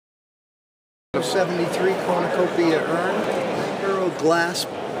73 cornucopia urn. Lineborough Glass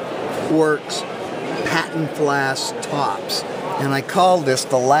Works patent glass tops. And I call this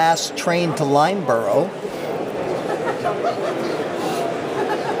the last train to Lineborough.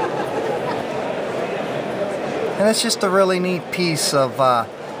 And it's just a really neat piece of,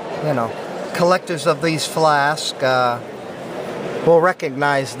 you know, collectors of these flasks will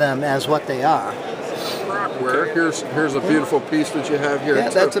recognize them as what they are. Rockware. Here's a beautiful piece that you have here. Yeah,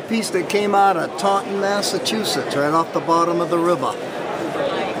 too. that's a piece that came out of Taunton, Massachusetts, right off the bottom of the river.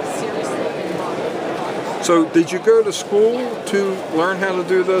 So, did you go to school to learn how to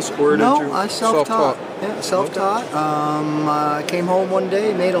do this, or did you I self-taught. Yeah, self-taught. Okay. I came home one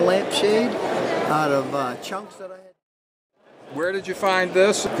day, made a lampshade out of chunks that I had. Where did you find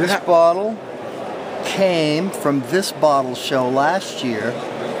this? This bottle came from this bottle show last year.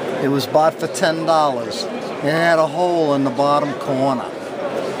 It was bought for $10. It had a hole in the bottom corner.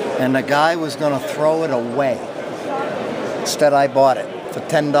 And the guy was going to throw it away. Instead, I bought it for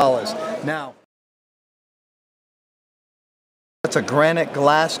 $10. Now, that's a Granite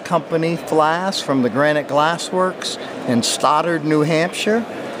Glass Company flask from the Granite Glass Works in Stoddard, New Hampshire.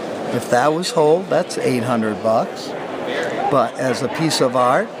 If that was whole, that's $800. But as a piece of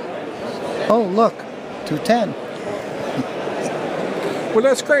art, oh look, $210. Well,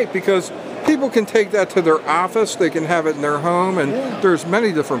 that's great because people can take that to their office. They can have it in their home, and there's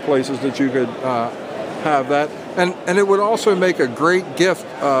many different places that you could have that. And it would also make a great gift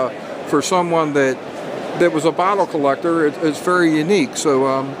for someone that was a bottle collector. It's very unique.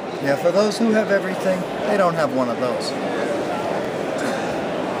 So yeah, for those who have everything, they don't have one of those.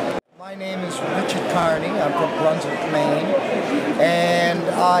 My name is Richard Carney. I'm from Brunswick, Maine, and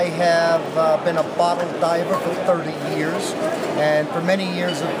I have been a bottle diver for 30 years. And for many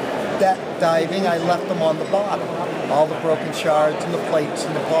years of that diving, I left them on the bottom, all the broken shards and the plates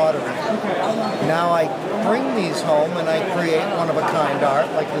and the pottery. Now I bring these home and I create one-of-a-kind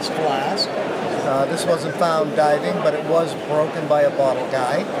art like this flask. This wasn't found diving, but it was broken by a bottle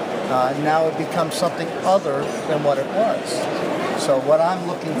guy. Now it becomes something other than what it was. So what I'm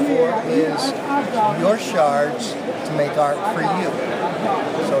looking for is your shards to make art for you.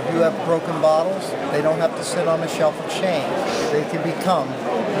 So if you have broken bottles, they don't have to sit on a shelf of shame. They can become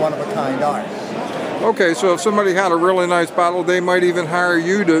one-of-a-kind art. okay, so if somebody had a really nice bottle, they might even hire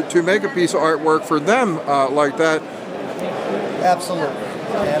you to make a piece of artwork for them like that. Absolutely.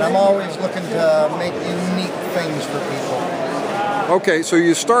 And I'm always looking to make unique things for people. Okay, so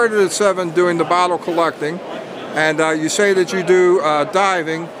you started at 7 doing the bottle collecting, and you say that you do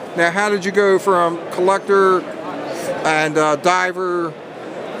diving. Now, how did you go from collector and diver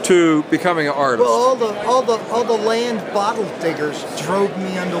to becoming an artist? Well, all the land bottle diggers drove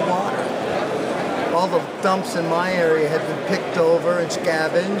me underwater. All the dumps in my area had been picked over and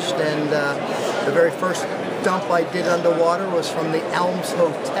scavenged, and the very first dump I did underwater was from the Elms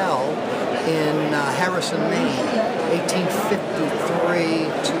Hotel in Harrison, Maine,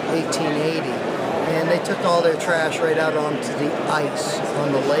 1853 to 1880. And they took all their trash right out onto the ice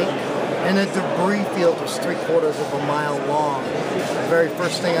on the lake. And the debris field was 3/4 of a mile long. The very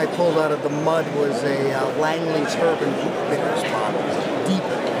first thing I pulled out of the mud was a Langley's Herb and Root Bitters bottle. Deep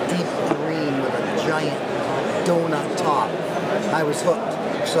green with a giant donut top. I was hooked.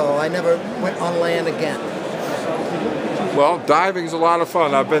 So I never went on land again. Well, diving's a lot of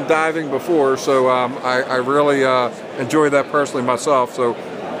fun. I've been diving before, so I really enjoy that personally myself. So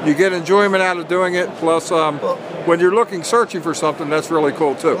you get enjoyment out of doing it, plus when you're searching for something, that's really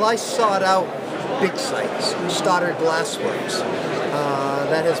cool too. Well, I sought out big sites, Stoddard Glass Works.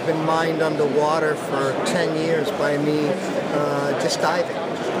 That has been mined underwater for 10 years by me just diving.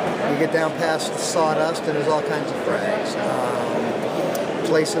 You get down past the sawdust and there's all kinds of frags.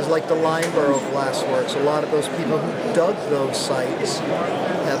 Places like the Lineborough Glass Works, a lot of those people who dug those sites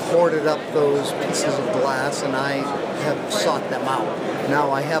have hoarded up those pieces of glass, and I have sought them out.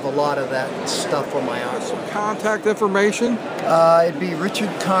 Now I have a lot of that stuff for my art. Contact information? It'd be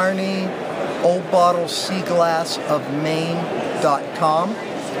Richard Carney, Old Bottle Sea Glass of Maine.com.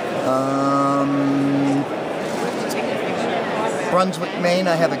 Brunswick, Maine,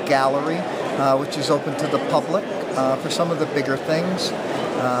 I have a gallery which is open to the public for some of the bigger things.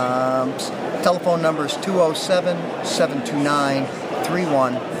 Telephone number is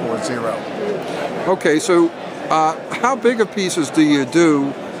 207-729-3140. Okay, so how big of pieces do you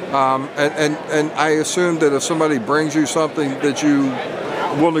do? And I assume that if somebody brings you something that you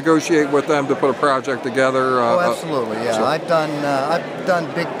will negotiate with them to put a project together. Oh, absolutely, yeah. So I've done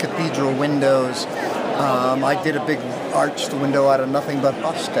big cathedral windows. I did a big arched window out of nothing but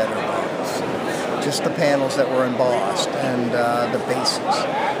Hofstadter bottles. just the panels that were embossed and the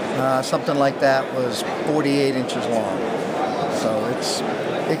bases. Something like that was 48 inches long. So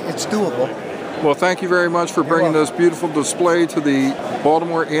it's doable. Well, thank you very much for bringing this beautiful display to the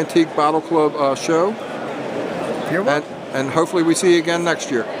Baltimore Antique Bottle Club show. You're welcome. And hopefully we see you again next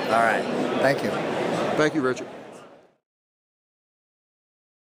year. All right. Thank you. Thank you, Richard.